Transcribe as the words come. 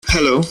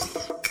Hello,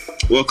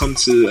 welcome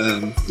to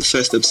the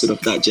first episode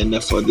of That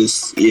Gender for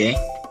this year.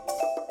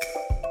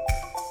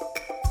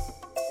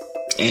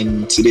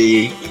 And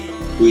today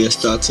we are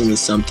starting with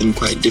something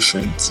quite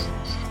different,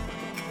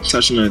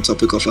 touching on the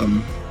topic of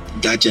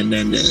that gender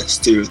and the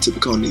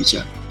stereotypical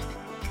nature.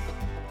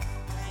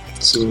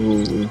 So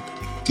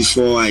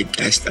before I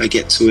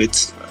get to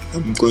it,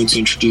 I'm going to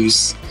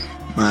introduce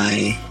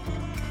my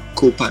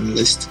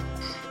co-panelist,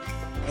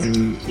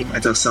 and it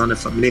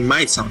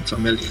might sound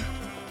familiar.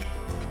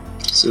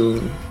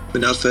 So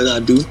without further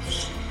ado,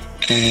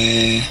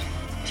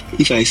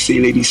 if I say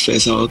ladies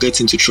first, I'll get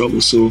into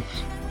trouble. So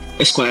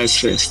Esquires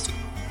first.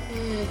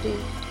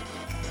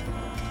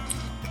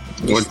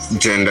 What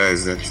gender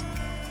is that?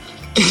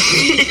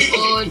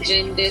 All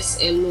genders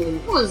alone.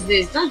 What's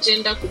this? That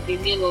gender could be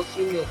male or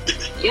female.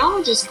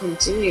 Y'all just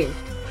continue.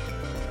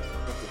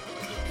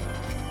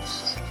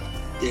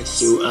 Yes.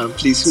 So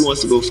please, who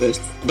wants to go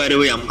first? By the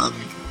way,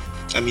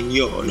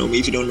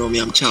 if you don't know me,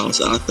 I'm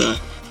Charles Arthur,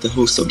 the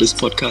host of this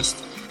podcast.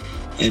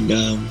 And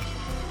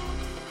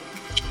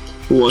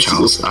who wants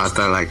Charles to go first?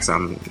 Arthur, like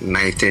some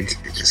knighted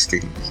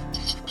thing.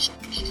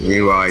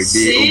 Meanwhile,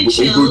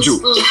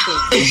 Obujo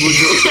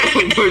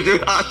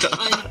Arthur.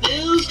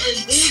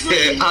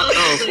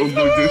 Arthur of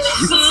Obujo.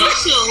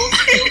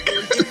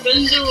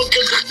 Defender of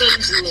the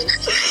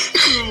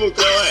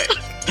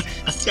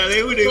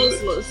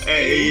defenseless.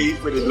 Hey,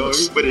 for the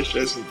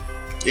stress.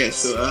 Yes,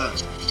 so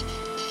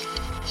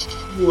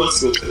who wants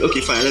to go first?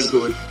 Okay, fine, let's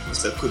go with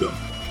Mr. Kudom.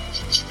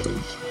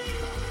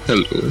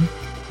 Hello.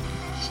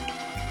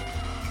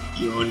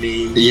 Your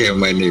name? Yeah,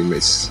 my name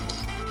is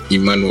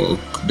Emmanuel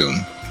Kudom.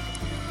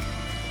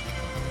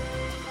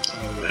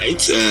 Alright,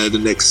 the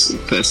next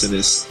person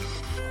is...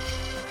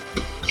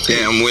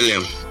 Yeah, I'm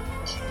William.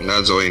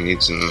 That's all you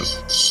need to know.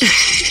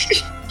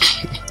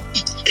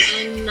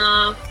 And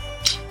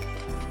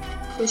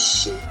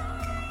Kushi.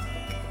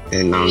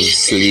 And I'm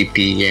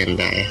sleepy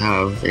and I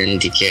have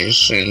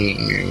indication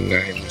and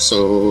I'm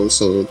so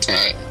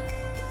tired.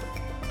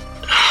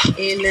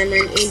 And then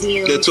an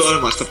idiot. The two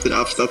of them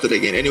I've started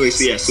again. Anyway,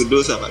 so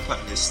those are my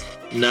partners.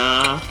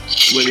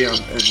 William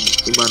and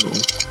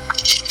Emmanuel.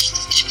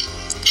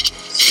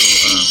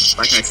 So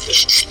like I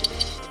said,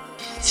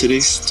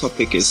 today's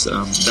topic is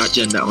that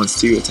gender on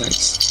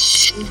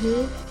stereotypes.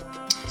 Mm-hmm.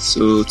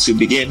 So to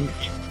begin,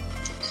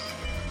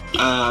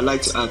 I'd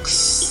like to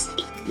ask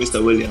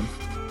Mr. William,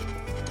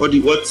 what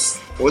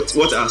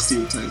are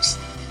stereotypes?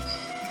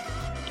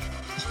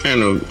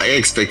 Kind of, are you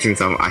expecting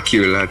some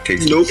Aquila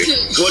text? Nope.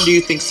 What do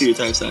you think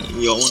stereotypes are in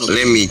your own opinion?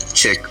 Let me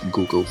check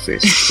Google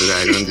first so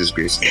that I don't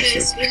disgrace myself.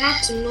 Yes, we have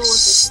to know what a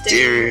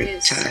stereotype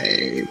is.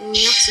 Stereotype. And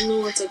we have to know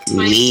what a type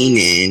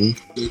Meaning.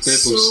 The type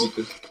So, of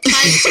speaker.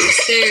 types of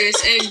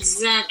stereotypes,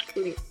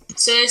 exactly.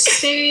 So a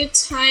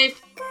stereotype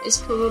is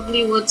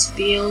probably what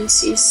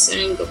Beyonce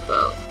sang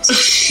about.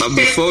 But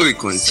before we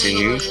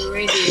continue, Sung on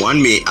radio. one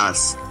may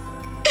ask,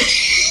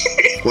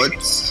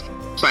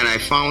 Fine, I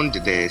found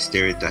the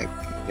stereotype,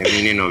 the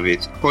meaning of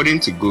it. According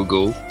to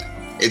Google,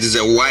 it is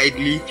a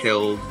widely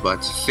held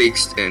but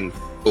fixed and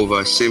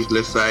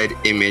oversimplified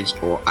image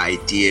or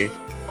idea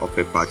of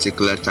a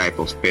particular type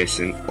of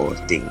person or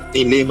thing.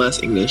 In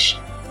layman's English.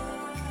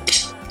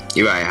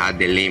 If I had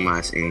the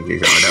layman's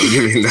English, I would have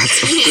given that.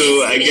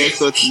 So I guess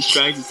what he's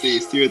trying to say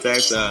is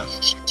stereotypes are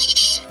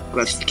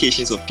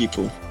classifications of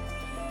people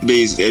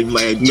based on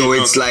my No,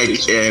 it's like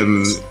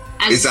it's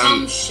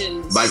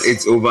Assumptions. but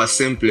it's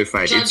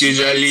oversimplified. It's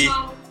usually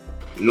Judgmental.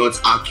 not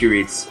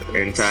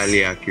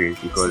entirely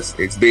accurate because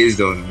it's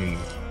based on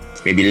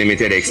maybe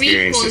limited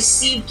experiences.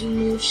 Preconceived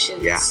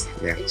notions. Yeah.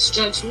 It's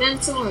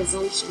judgmental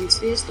assumptions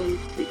based on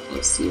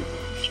preconceived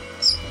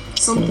notions.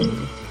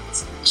 Something.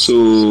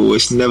 So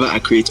it's never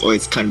accurate, or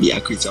it can be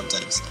accurate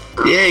sometimes.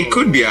 Yeah, it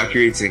could be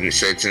accurate in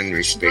certain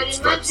respects,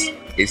 but imagine-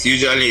 it's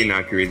usually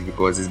inaccurate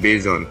because it's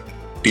based on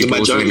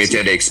people's majority.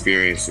 limited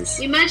experiences.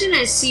 Imagine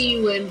I see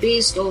you and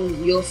based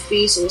on your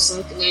face or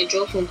something, I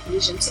draw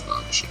conclusions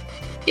about you.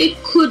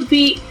 It could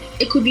be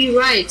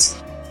right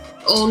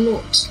or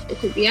not. It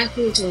could be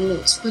accurate or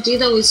not. But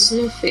either way, it's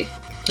not fair.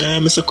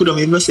 Mr. Kudom,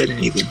 you've not said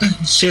anything.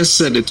 Just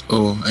said it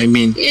all. I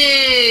mean,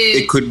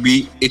 Yay! it could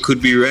be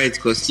right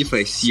because if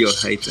I see your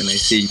height and I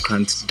say you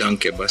can't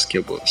dunk a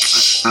basketball,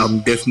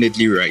 I'm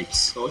definitely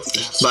right. But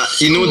that's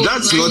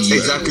not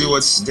exactly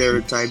what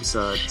stereotypes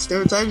are.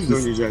 Stereotypes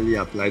don't usually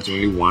apply to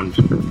only one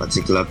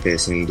particular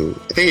person, though.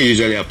 I think it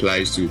usually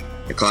applies to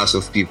a class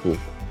of people,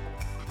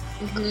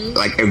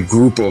 like a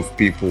group of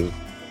people.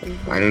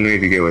 I don't know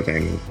if you get what I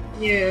mean.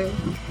 Yeah.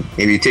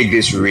 If you take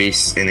this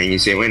race and then you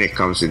say when it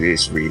comes to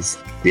this race,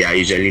 they are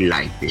usually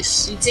like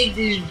this. You take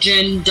this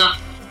gender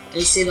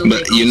and say that.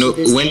 But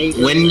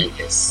when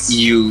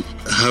you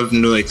have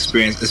no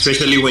experience,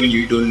 especially when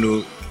you don't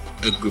know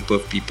a group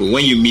of people,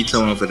 when you meet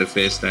someone for the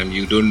first time,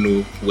 you don't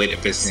know where the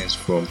person is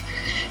from.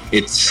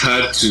 It's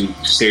hard to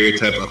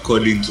stereotype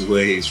according to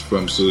where he's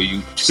from. So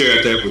you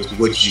stereotype with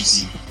what you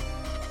see.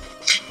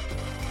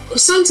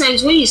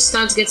 sometimes when you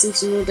start getting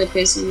to know the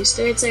person, you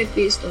stereotype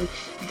based on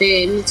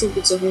the little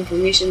bits of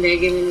information they're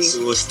giving me.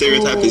 So a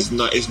stereotype is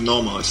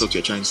normal. Is what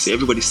you're trying to say.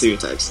 Everybody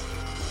stereotypes.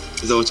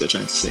 Is that what you're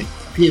trying to say?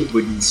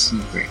 Everybody's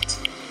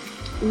different.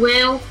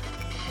 Well,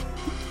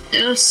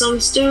 there are some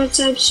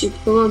stereotypes you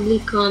probably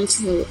can't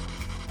help.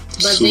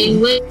 But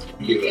then when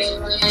you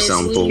realize...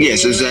 Example.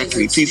 Yes,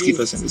 exactly. Please give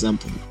us an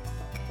example.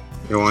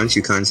 The ones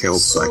you can't help.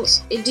 So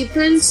it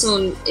depends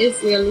on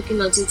if we are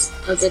looking at it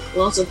as a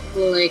class of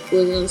people, like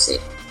William said,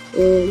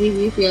 or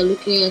maybe if we are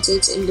looking at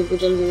it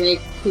individually,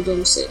 like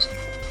Kudom said.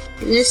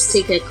 Let's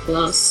take a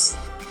class.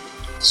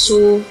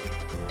 So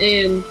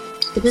the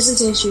person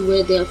tells you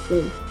where they are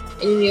from,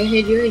 and in your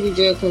head you already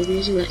draw a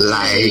conclusion like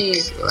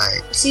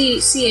see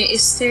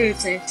it's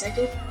stereotypes.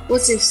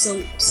 What if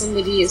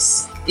somebody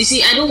is, you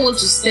see, I don't want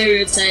to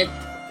stereotype.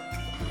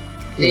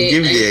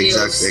 Give the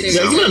exact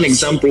example. Give an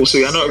example, so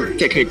you're not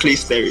technically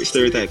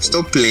stereotyping.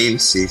 Stop playing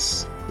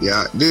safe.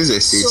 Yeah, this is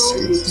a safe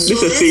space. This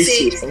is a safe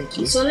space. Thank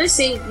you. So let's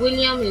say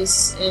William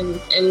is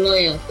a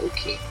lawyer.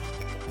 Okay.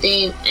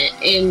 Then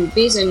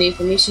based on the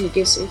information he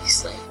gives me,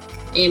 he's like,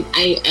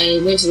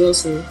 I went to law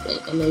school,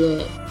 like I'm a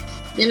lawyer.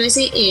 Then I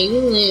say, hey,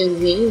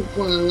 you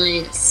go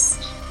online.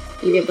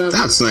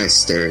 That's not a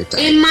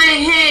stereotype. In my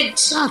head.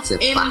 That's a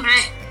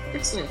fact.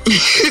 That's not.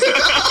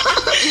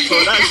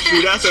 Oh, that's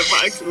true. That's a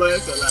fact.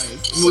 Lawyers are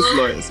liars. Most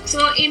lawyers.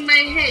 So in my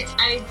head,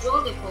 I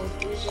draw the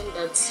conclusion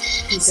that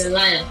he's a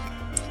liar,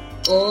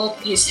 or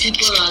his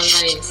people are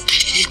liars.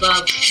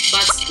 But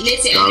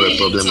let's say I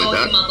didn't tell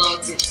him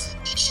about it.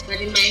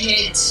 But in my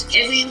head,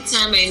 every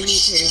time I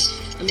meet him,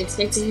 I'm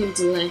expecting him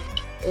to lie,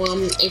 or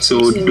I'm expecting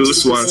so him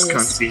those to be ones honest.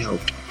 can't be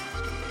helped.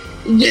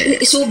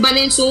 Yeah. So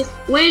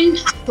when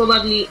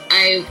probably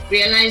I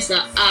realize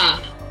that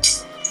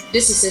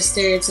this is a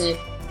stereotype,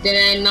 then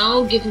I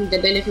now give him the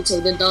benefit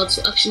of the doubt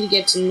to actually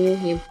get to know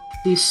him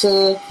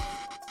before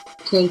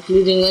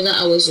concluding whether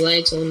I was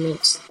right or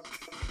not.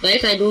 But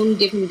if I don't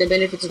give him the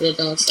benefit of the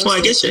doubt,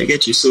 I get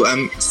you. So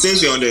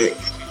since we're on the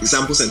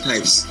examples and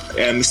types,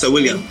 Mr.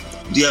 William,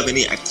 do you have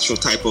any actual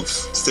type of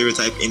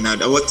stereotype in now?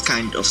 What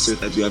kind of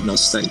stereotype do you have in our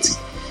society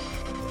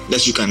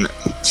that you can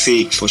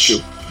say for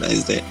sure that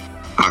is there?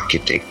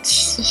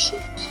 Architects.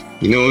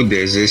 You know,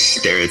 there's this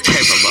stereotype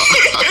about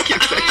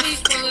architects.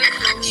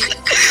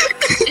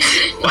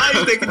 Why are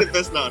you taking the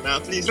personal now?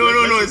 Please. No,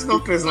 it's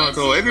not personal at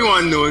all.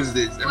 Everyone knows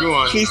this.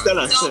 Everyone. Please tell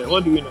us.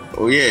 What do we know?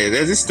 Oh yeah,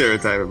 there's this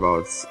stereotype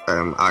about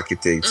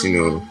architects. You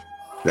know,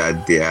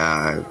 that they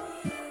are.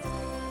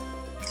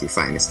 Okay,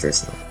 fine, it's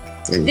personal.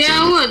 They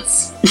are what?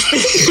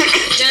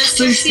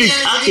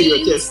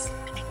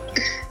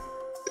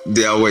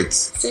 They are what?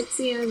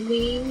 Sexy as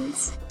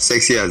beans.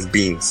 Sexy as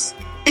beans.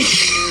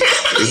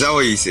 Is that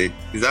what you said?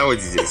 Is that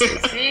what you just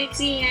said?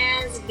 Sexy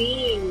as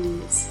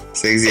beans.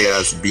 Sexy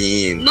as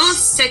beans. Not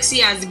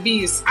sexy as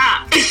beans.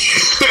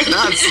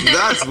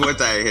 That's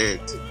what I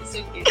heard. It's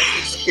okay.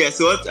 Yeah.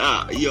 So what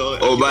are your?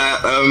 Oh,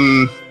 but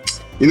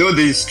you know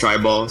these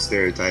tribal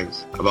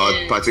stereotypes about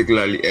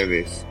particularly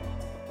Eves.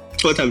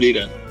 What have they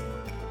done?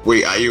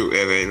 Wait, are you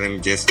Eves? I'm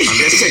just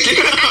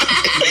checking.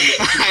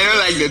 I don't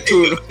like the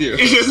tone of you.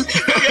 Is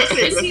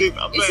he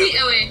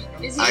away?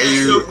 Are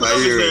you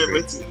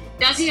Eves?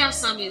 Does he have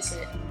some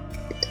inside?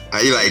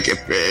 Are you like a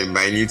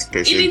minute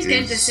percentage?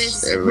 Even 10%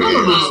 is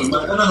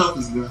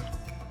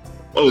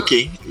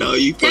okay, now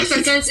you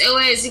 10%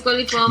 away is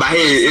equally powerful. But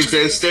hey, it's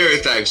a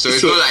stereotype, so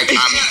it's not like I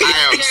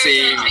am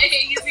saying.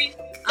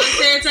 I'm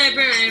stereotyping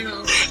right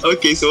now.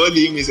 Okay, so what do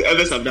you mean? So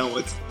others have done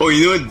what? Oh,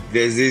 you know,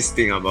 there's this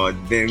thing about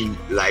them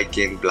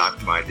liking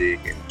black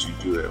magic and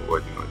juju and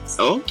whatnot.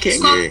 Okay.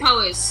 Scott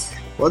powers.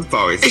 What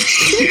power is it?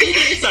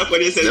 The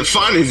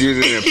fan is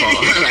using the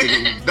power. Like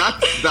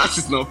that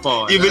is not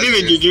power. You believe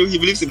in juju, he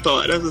believes in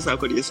power. That's what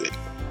Sarkodie said.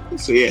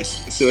 So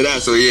yes.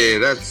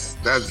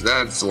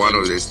 That's one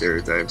of the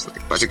stereotypes,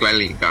 like,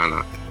 particularly in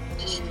Ghana.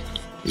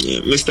 Yeah,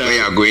 Mr. When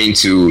you are going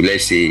to,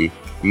 let's say,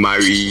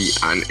 marry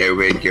an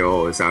Ewe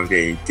girl or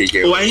something, take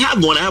it. Oh, I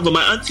have one. But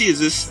my auntie is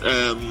this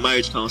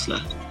marriage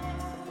counselor.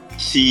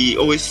 She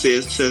always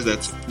says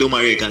that don't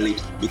marry a girl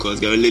lady because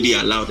they're already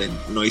loud and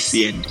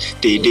noisy and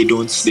they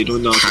don't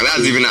know.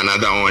 That's even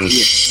another one.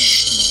 Yeah.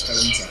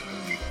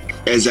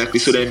 Exactly.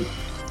 So then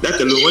that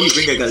alone, when you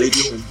bring a girl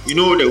lady home, you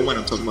know the woman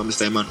I'm talking about,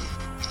 Mr. Emmanuel.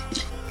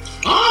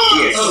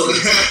 Yes.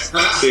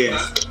 So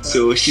yeah.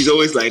 So she's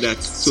always like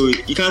that. So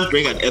you can't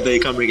bring an Ever, you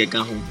can't bring a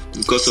girl home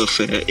because of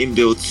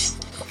inbuilt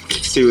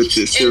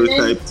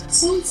stereotype.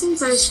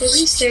 Sometimes for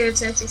these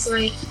stereotypes, it's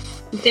like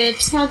the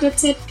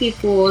targeted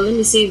people, let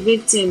me say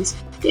victims,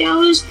 they're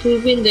always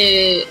proving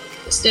the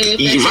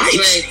stereotypes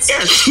right.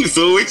 Yes.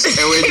 So which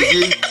way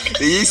did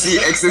you see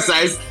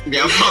exercise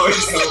their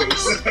powers?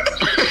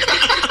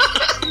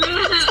 No,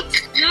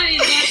 in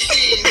that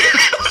sense.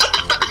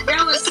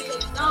 That was in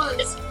relation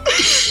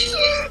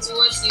to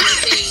what you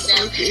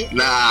were saying.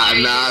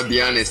 Nah,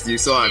 be honest. You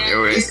saw an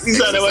error. You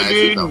saw they were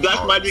doing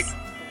black magic.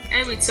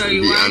 Let me tell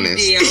you, one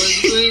day I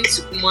was going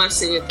to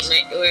Kumasi with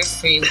my Ewe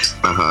friend.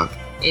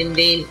 And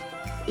then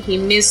he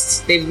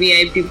missed the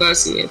VIP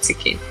bus we were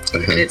taking. By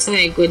the time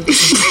I got there,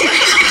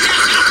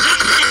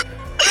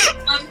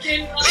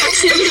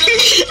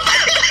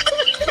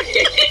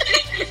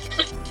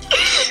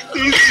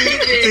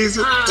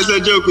 It's a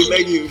joke. We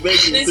beg you.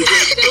 Listen,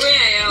 the way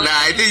I am. Nah,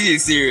 I think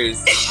he's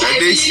serious. I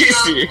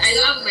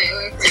love my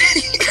boyfriend.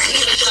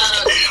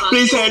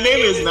 Please, her name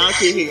is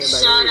Naki here.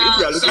 Shut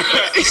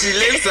up. She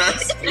lives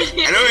at.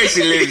 I know where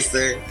she lives.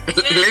 Let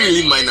me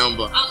leave my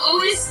number.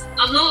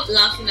 I'm not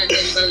laughing at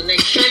them, but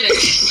like kind of,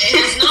 it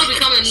has now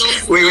become a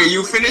norm. Wait,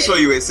 you finish what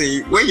you were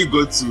saying. When you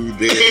go to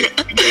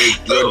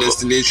your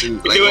destination,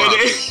 like They were what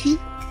there. happened?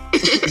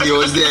 He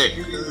was there.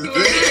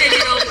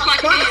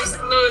 Packing his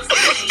clothes.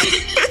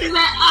 He's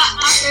like,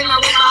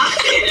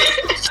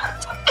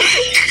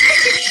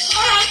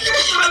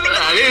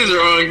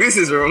 Nah, this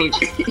is wrong.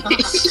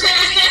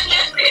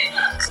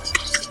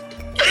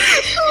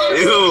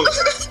 Yo,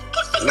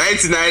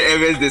 99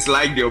 Evans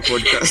disliked your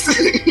podcast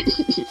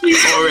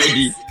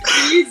already.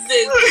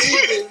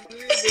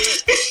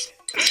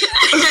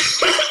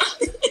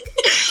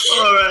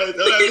 All right.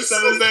 Mr.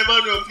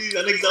 Emmanuel, please,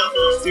 an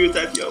example of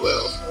stereotype you're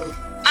well.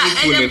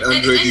 iPhone and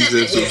Android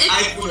users.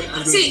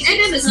 See,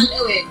 Adam is not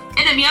away.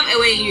 Adam, you have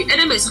away. You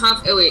Adam is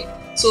half away.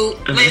 So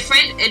my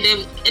friend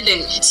Adam,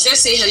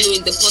 just say hello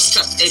in the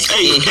podcast.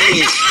 Hey, you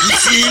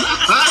see,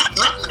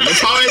 the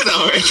powers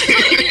are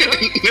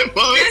working. The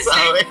powers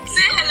are working.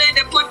 Say hello in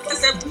the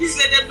podcast and please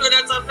let them know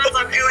that I'm not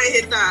an away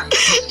hater.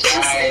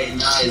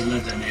 Nah, it's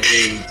not an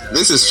event.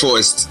 This is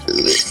forced.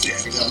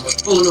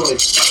 Oh no,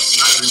 it's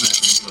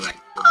not like.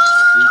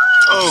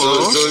 So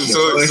He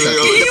was the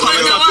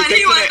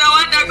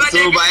one that got So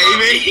it.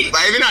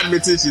 by even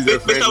admitting she's a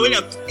friend, Mr.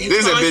 William,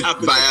 this is a bit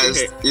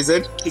biased. Is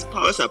it? His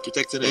powers are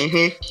protected.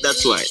 Mm-hmm.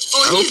 That's why.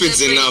 Oh, I hope he's it's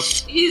the friend- enough.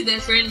 He's the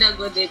friend that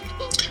got it.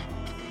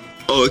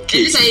 Okay.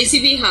 And this is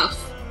ACB half.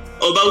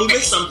 Oh, but we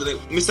missed something.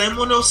 Mr.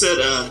 Emmanuel said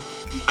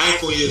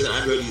iPhone users and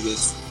Android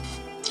users.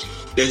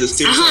 There's a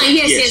stereotype.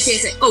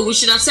 Yes. Oh, we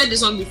should have said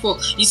this one before.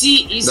 You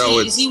see,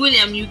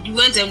 William, you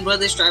went and brought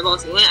this tribe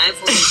out. You went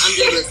iPhone and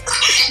Android.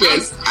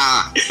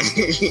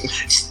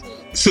 Yes.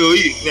 So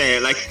yeah,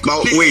 like.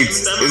 But please, wait, Mr.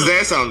 is Emmanuel.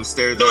 there some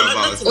stereotype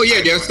about? Oh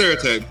yeah, there are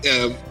stereotypes.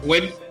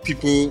 When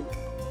people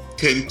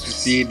tend to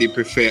say they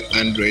prefer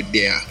Android,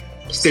 they are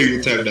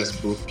stereotyped as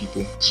broke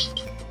people.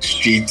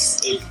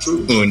 Streets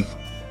True. on.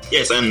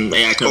 Yes, and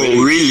I can.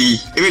 Oh really?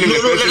 Even if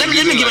the person Let me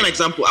using, give an like-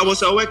 example. I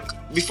was at work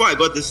before I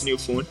got this new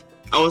phone.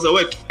 I was at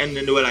work and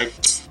then they were like,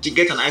 "To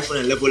get an iPhone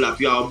and level up,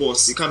 you're our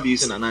boss. You can't be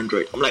using an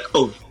Android." I'm like,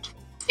 "Oh."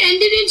 And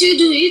didn't you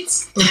do it?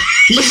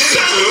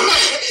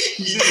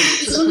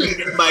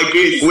 By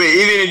grace. Wait,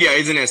 even if you're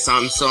using a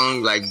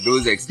Samsung, like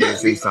those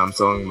expensive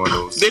Samsung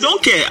models. They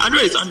don't care.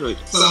 Android is Android.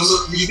 So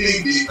you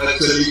think they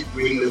actually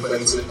bring the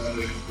friends with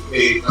Android?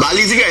 But at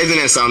least if you're using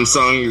a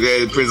Samsung,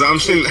 the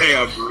presumption that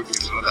you're broke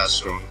is not that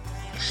strong.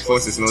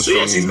 Force is not So strong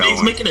yes, in that he's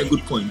one. making a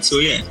good point. So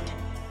yeah,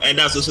 and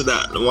that's also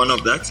that one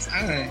of that.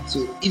 Alright,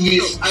 so if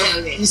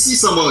you see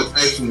someone with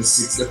iPhone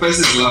 6, the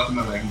person is laughing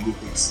at like Google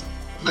Pixel.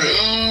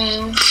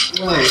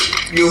 Why?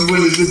 Your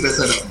phone is just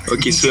better now.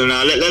 Okay, so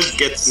now let's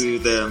get to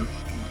the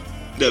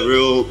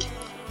real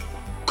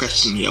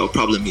question here or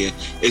problem here.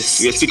 Is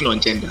we're speaking on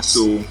gender.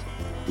 So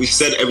we've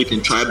said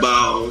everything: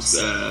 tribals,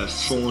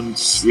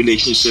 phones,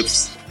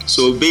 relationships.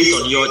 So based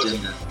on your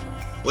gender,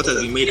 what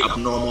has been made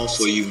abnormal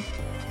for you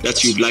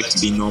that you'd like to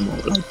be normal?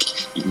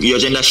 Like your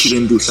gender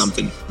shouldn't do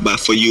something, but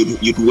for you,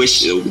 you'd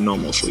wish it would be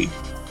normal for you.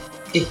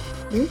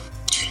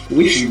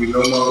 Which should be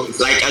normal.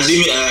 Like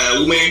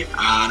assuming women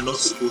are not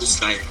supposed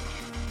to type.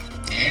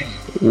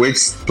 Which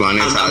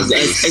planet has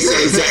this?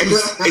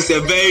 It's a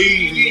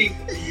very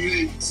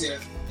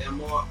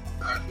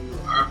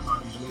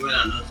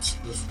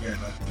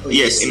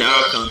yes in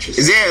Arab countries.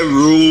 Is there a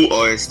rule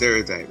or a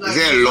stereotype? Is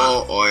there a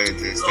law or is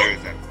it a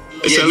stereotype?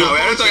 It's Yeah, a no, law.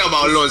 we're not talking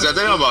about laws. We're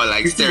talking about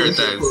like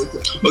stereotypes.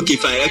 Okay,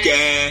 fine.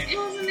 Okay, It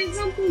was an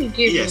example you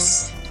gave.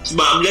 yes.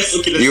 But let's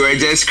You were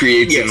just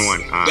creating yes.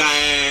 one.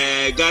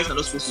 Guys are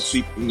not supposed to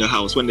sweep in the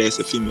house when there's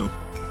a female.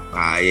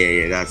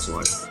 Yeah, that's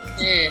one.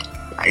 Yeah.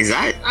 Is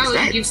that? I Is would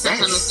that? give such an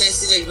that's-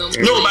 offensive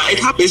example. No, but it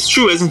happens. It's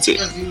true, isn't it?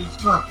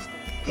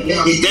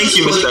 Thank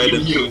you, Mr.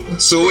 Adam.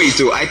 So wait,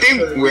 so I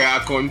think we are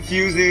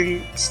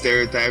confusing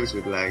stereotypes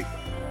with like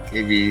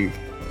maybe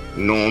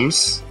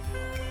norms.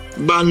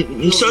 But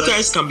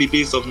stereotypes can be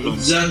based off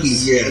norms.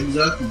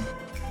 Exactly.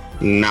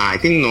 Nah, I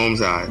think norms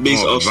are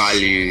Based more off-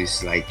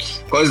 values, like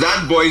because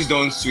that boys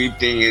don't sweep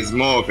thing is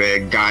more of a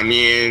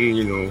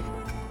Ghanaian,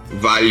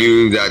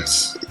 value that.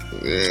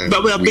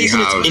 But we are basing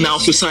have. it in our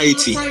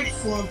society.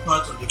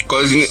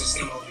 Because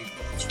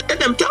Let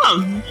them tell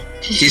them.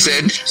 he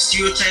said,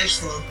 Stereotypes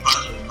form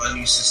part of the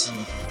value system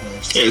of a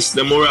culture. Yes,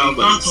 the moral You can't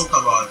values.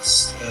 talk about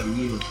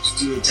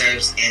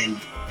stereotypes and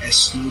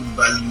exclude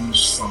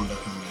values from the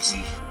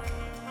conversation.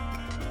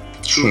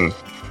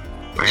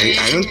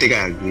 I don't think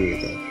I agree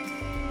with that.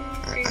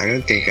 I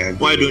don't think I agree.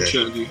 Why with don't that.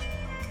 you agree?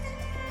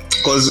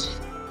 Because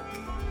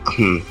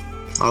I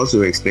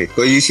also explain.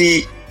 Because you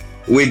see,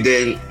 with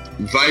the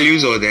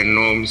values or the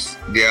norms,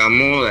 they are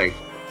more like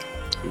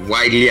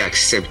widely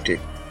accepted.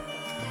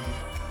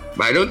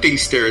 But I don't think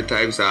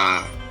stereotypes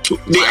are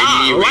They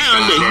are. Why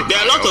aren't they? There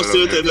are a lot of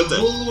stereotypes. The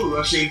whole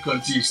Russian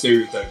country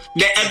stereotype.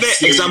 The ever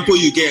example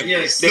you get.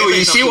 Yes. No,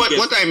 you see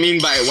what I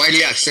mean by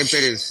widely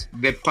accepted is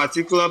the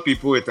particular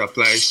people it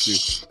applies to.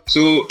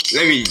 So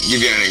let me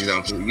give you an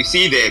example. You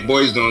see the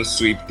boys don't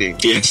sweep thing.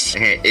 Yes.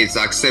 It's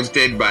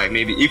accepted by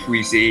maybe if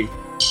we say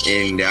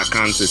in the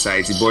Akan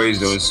society boys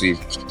don't sweep,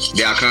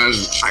 the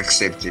Akans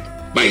accept it.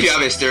 But if you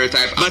have a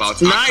stereotype about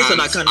nice Akans,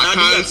 and Akan, now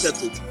do you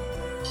accept it?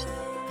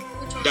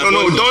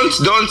 No, don't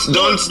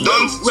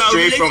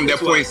stray from the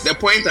point. us. The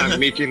point I'm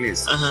making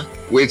is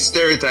with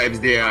stereotypes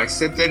they are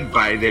accepted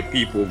by the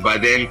people,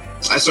 but then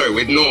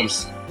with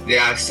norms they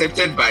are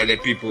accepted by the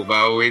people,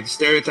 but with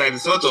stereotypes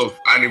it's sort of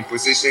an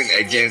imposition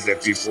against the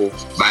people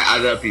by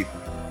other people.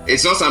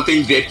 It's not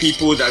something the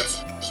people that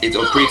it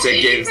operates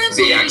against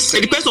they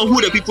accept. It depends on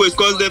who the people is,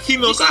 because the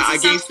females are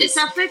against it. It's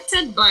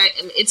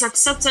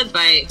accepted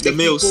by the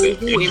males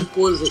people who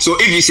impose it. So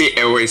if you say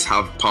always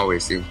have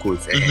powers in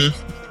quotes,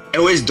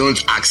 always don't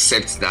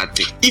accept that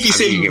thing. If you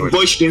say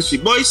boys shouldn't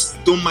sweep, boys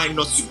don't mind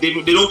not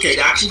sweep. They don't care.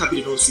 They're actually happy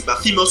they don't sweep. But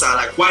females are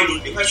like, why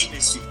shouldn't they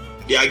sweep?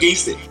 They're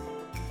against it.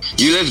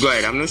 You let's go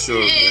ahead. I'm not sure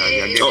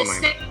you're getting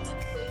mine.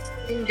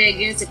 They're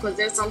against it because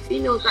there's some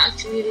females that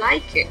actually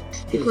like it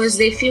because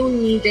they feel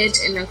needed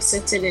and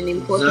accepted and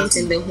important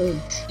in the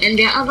home. And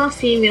there are other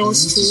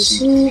females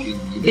too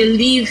who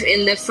believe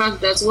in the fact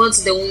that what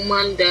the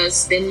woman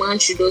does, the man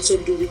should also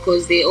do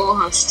because they all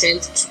have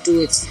strength to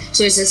do it.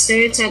 So it's a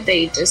stereotype that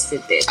you just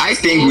did there. I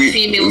think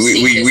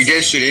we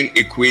just shouldn't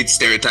equate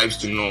stereotypes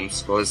to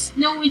norms because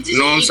we didn't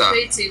norms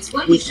equate it.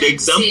 What with the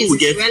example we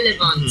get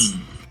relevant.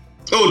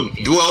 Oh,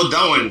 well,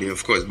 that one,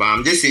 of course. But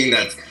I'm just saying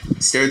that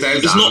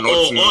stereotypes it's are not not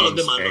all of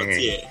them are not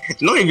here.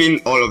 Not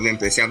even all of them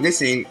per se. I'm just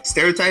saying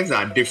stereotypes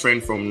are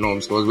different from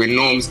norms because with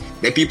norms,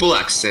 the people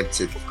accept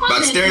it.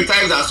 But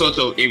stereotypes are sort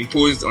of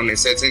imposed on a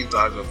certain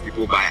class of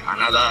people by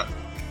another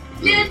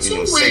There are two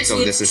words sex of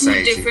the with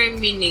society. two different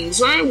meanings.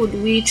 Why would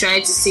we try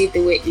to say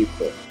they were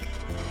equal?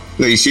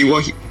 No, you see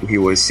what he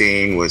was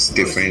saying was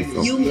different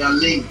from. They are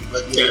linked,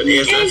 but they are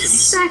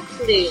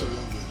Exactly.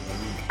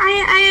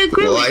 I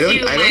agree with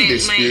you. I don't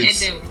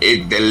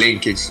dispute the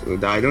linkage.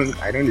 I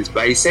don't dispute.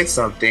 But he said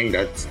something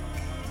that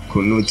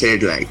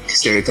connoted like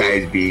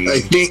stereotypes being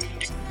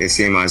the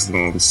same as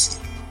norms.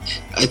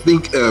 I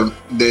think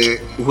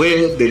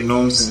where the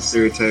norms and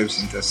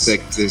stereotypes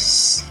intersect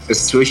is a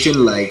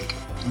situation like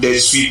the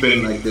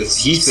sweeping like this.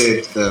 He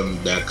said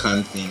the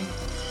Akan thing,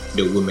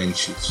 the women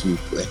should sweep.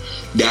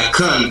 The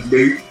Akan,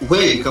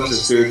 where it becomes a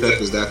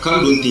stereotype is that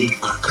Akan don't think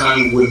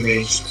Akan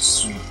women should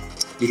sweep.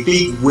 They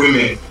think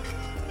women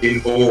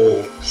in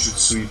all should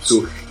sweep.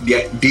 So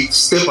they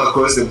step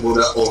across the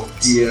border of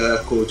their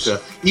culture.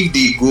 If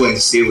they go and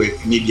stay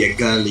with maybe a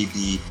Ghana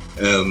lady,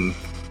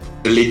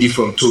 a lady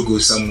from Togo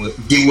somewhere,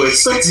 they will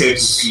expect her to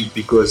sweep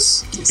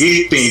because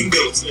they think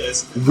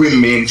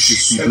women should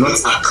sweep, not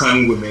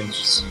Akan women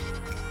should sweep.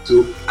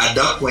 So at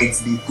that point,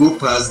 they go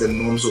past the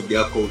norms of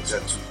their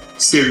culture to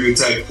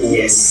stereotype all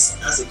women.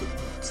 That's a good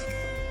point.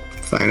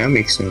 Fine, that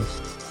makes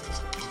sense.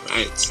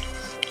 Right.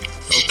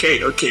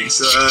 Okay.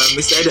 So,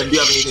 Mr. Eden, do you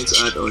have anything to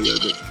add, or you're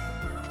good?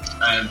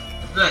 I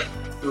feel like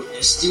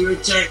a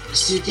stereotype.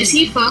 Is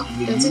he far?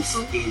 Does it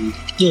far?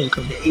 Yeah,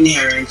 come. The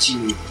inherent,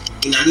 in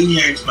an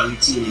inherent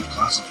quality in a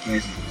class of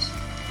persons.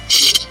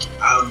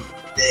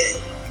 The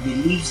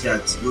belief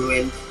that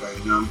women, for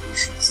example,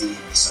 should say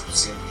be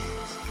subservient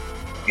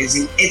is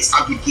in its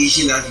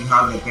application that you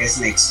have the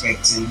person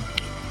expecting,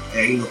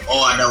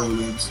 all other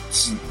women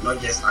to, not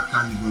just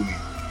Akan women.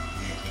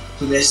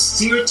 So the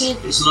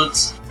stereotype is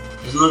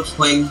not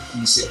when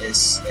he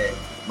says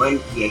when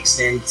he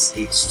extends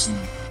it to,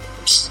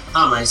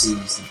 how am I saying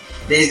this?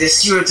 There's the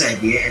stereotype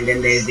here, and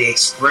then there's the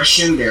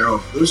expression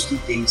thereof. Those two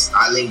things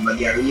are linked, but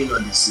they are really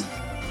not the same.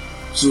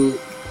 So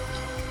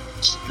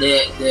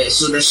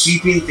the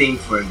sweeping thing,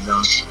 for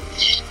example,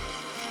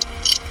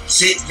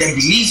 say the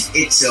belief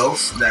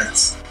itself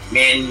that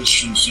men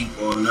should sweep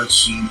or not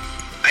sweep,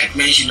 like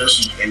men should not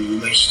sweep and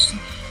women should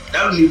sweep.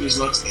 That belief is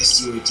not a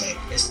stereotype.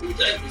 A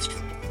stereotype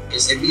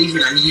is a belief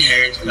in an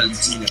inherent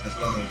quality in a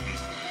particular person.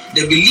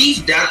 The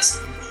belief that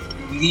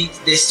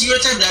the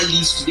stereotype that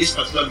leads to this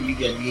particular belief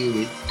you are dealing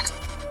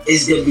with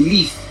is the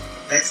belief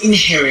that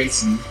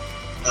inherently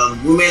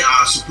women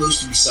are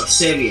supposed to be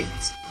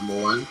subservient.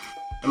 Number one.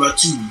 Number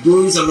two,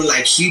 doing something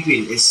like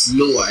sweeping is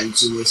lower, and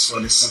so it's for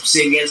the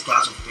subservient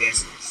class of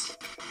persons.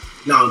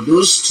 Now,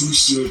 those two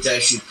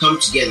stereotypes should come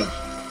together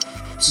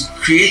to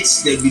create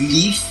the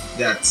belief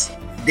that,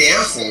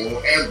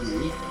 therefore,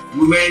 ergo,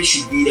 women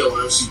should be the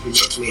ones sweeping,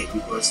 not men,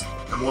 because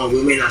number one,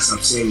 women are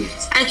subservient.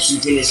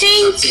 Sweeping is for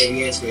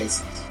subservient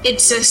persons.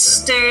 It's a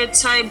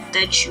stereotype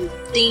that you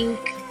think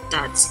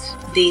that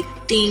they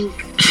think.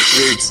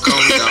 Wait,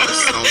 calm down.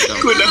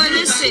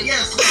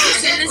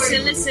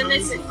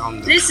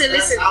 Listen.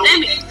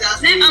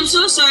 I'm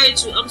so sorry,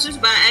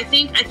 but I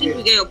think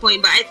we get your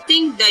point. But I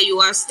think that you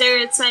are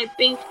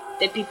stereotyping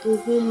the people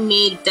who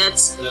made that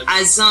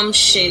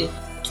assumption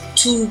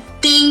to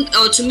think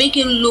or to make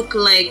it look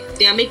like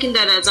they are making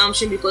that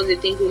assumption because they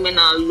think women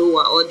are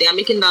lower, or they are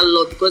making that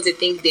law because they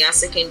think they are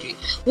secondary.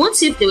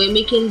 What if they were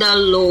making that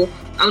law?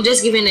 I'm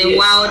just giving a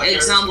wild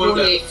example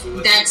here,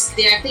 that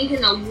they are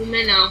thinking that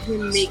women are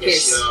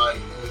homemakers.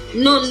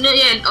 No,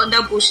 all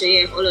that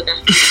bullshit, all of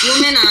that.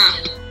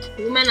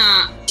 Women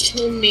are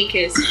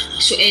homemakers,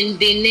 so, and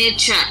they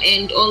nurture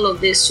and all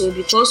of this. So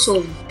because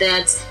of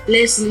that,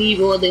 let's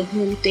leave all the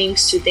home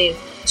things to them.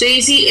 So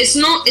you see, it's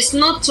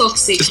not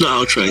toxic. It's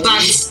not outright.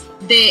 But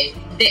the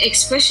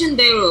expression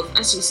thereof,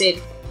 as you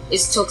said,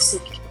 is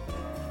toxic.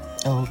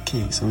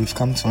 Okay, so we've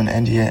come to an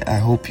end here. I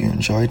hope you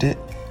enjoyed it.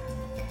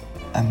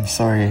 I'm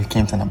sorry it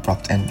came to an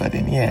abrupt end, but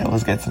then it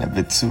was getting a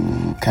bit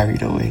too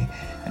carried away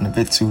and a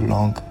bit too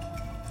long.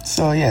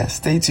 So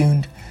stay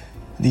tuned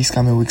these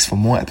coming weeks for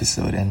more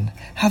episodes, and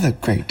have a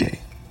great day.